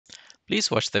Please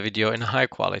watch the video in high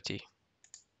quality.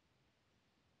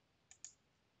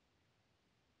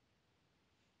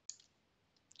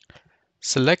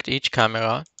 Select each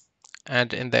camera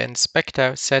and in the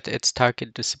inspector set its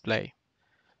target display.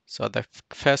 So the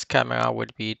first camera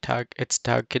would be its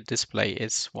target display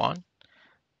is 1.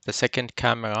 The second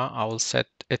camera, I will set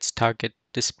its target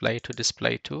display to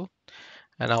display 2.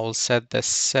 And I will set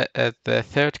the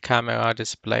third camera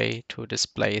display to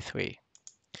display 3.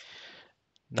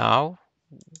 Now,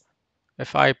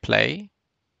 if I play,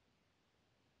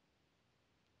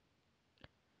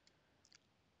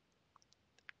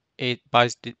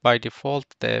 by default,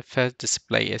 the first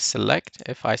display is select.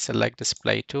 If I select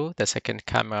display 2, the second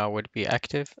camera would be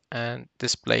active, and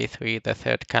display 3, the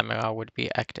third camera would be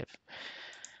active.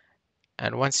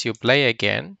 And once you play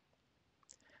again,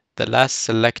 the last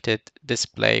selected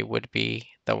display would be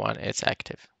the one it's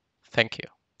active. Thank you.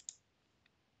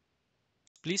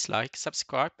 Please like,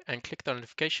 subscribe, and click the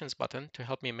notifications button to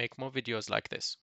help me make more videos like this.